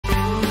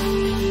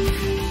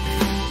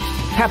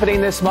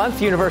Happening this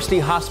month, University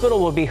Hospital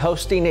will be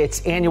hosting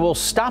its annual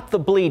Stop the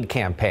Bleed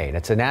campaign.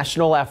 It's a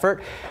national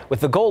effort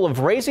with the goal of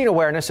raising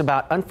awareness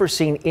about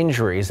unforeseen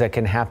injuries that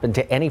can happen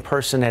to any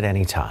person at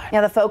any time. Now,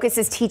 the focus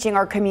is teaching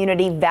our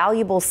community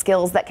valuable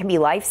skills that can be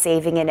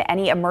life-saving in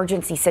any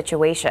emergency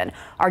situation.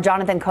 Our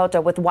Jonathan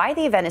Cotto with why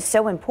the event is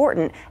so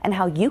important and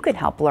how you can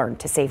help learn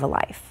to save a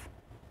life.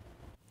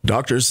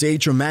 Doctors say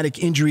traumatic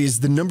injury is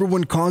the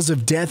 #1 cause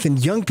of death in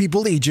young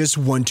people ages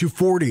 1 to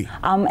 40.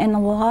 And a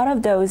lot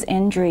of those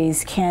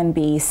injuries can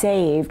be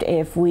saved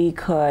if we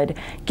could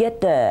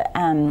get the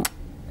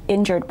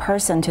injured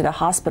person to the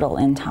hospital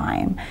in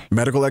time.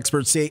 Medical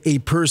experts say a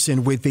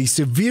person with a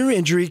severe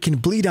injury can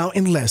bleed out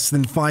in less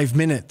than 5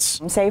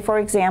 minutes. Say, for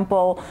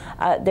example,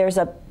 there's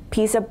a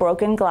piece of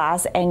broken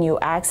glass and you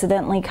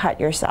accidentally cut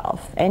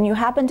yourself and you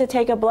happen to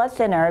take a blood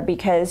thinner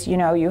because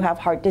you have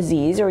heart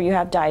disease or you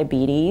have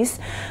diabetes,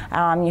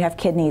 you have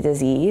kidney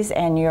disease,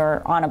 and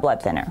you're on a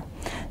blood thinner.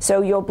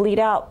 So you'll bleed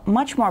out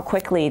much more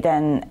quickly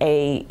than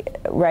a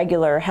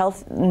regular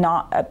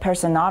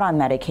person not on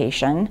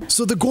medication.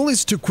 So the goal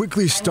is to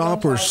quickly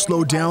stop or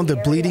slow down the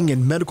bleeding,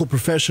 and medical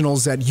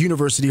professionals at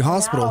University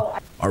Hospital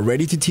are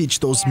ready to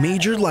teach those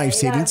major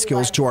life-saving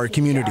skills to our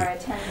community.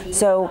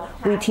 So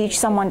we teach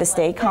someone to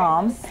stay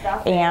calm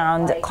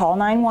and call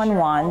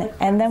 911,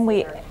 and then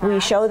we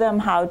show them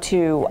how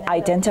to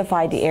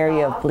identify the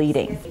area of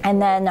bleeding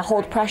and then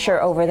hold pressure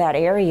over that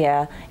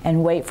area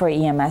and wait for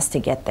EMS to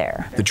get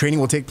there. The training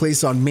will take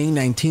place on May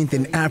 19th,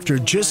 and after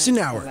just an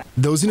hour,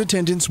 those in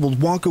attendance will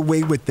walk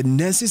away with the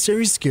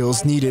necessary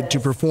skills needed to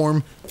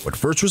perform what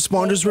first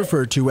responders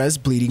refer to as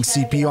bleeding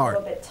CPR,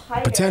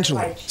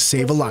 potentially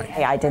save a life.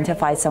 I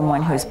identify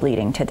someone who's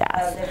bleeding to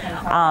death.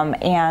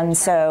 And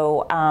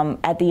so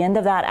at the end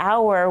of that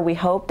hour, we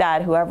hope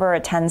that whoever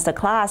attends the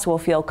class will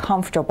feel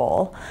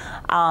comfortable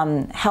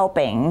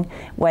helping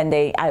when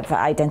they have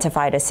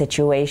identified a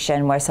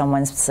situation where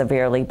someone's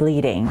severely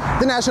bleeding.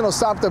 The National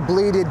Stop the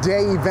Bleed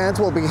Day event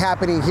will be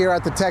happening here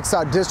at the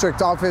KSAT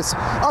district office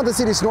on the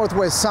city's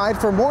northwest side.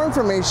 For more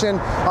information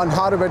on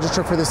how to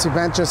register for this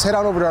event, just head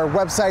on over to our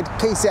website,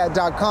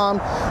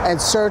 KSAT.com,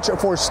 and search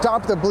for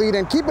Stop the Bleed.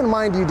 And keep in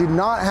mind, you do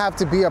not have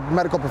to be a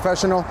medical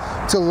professional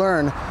to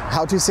learn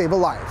how to save a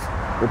life.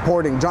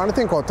 Reporting,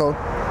 Jonathan Cotto,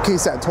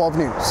 KSAT 12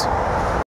 News.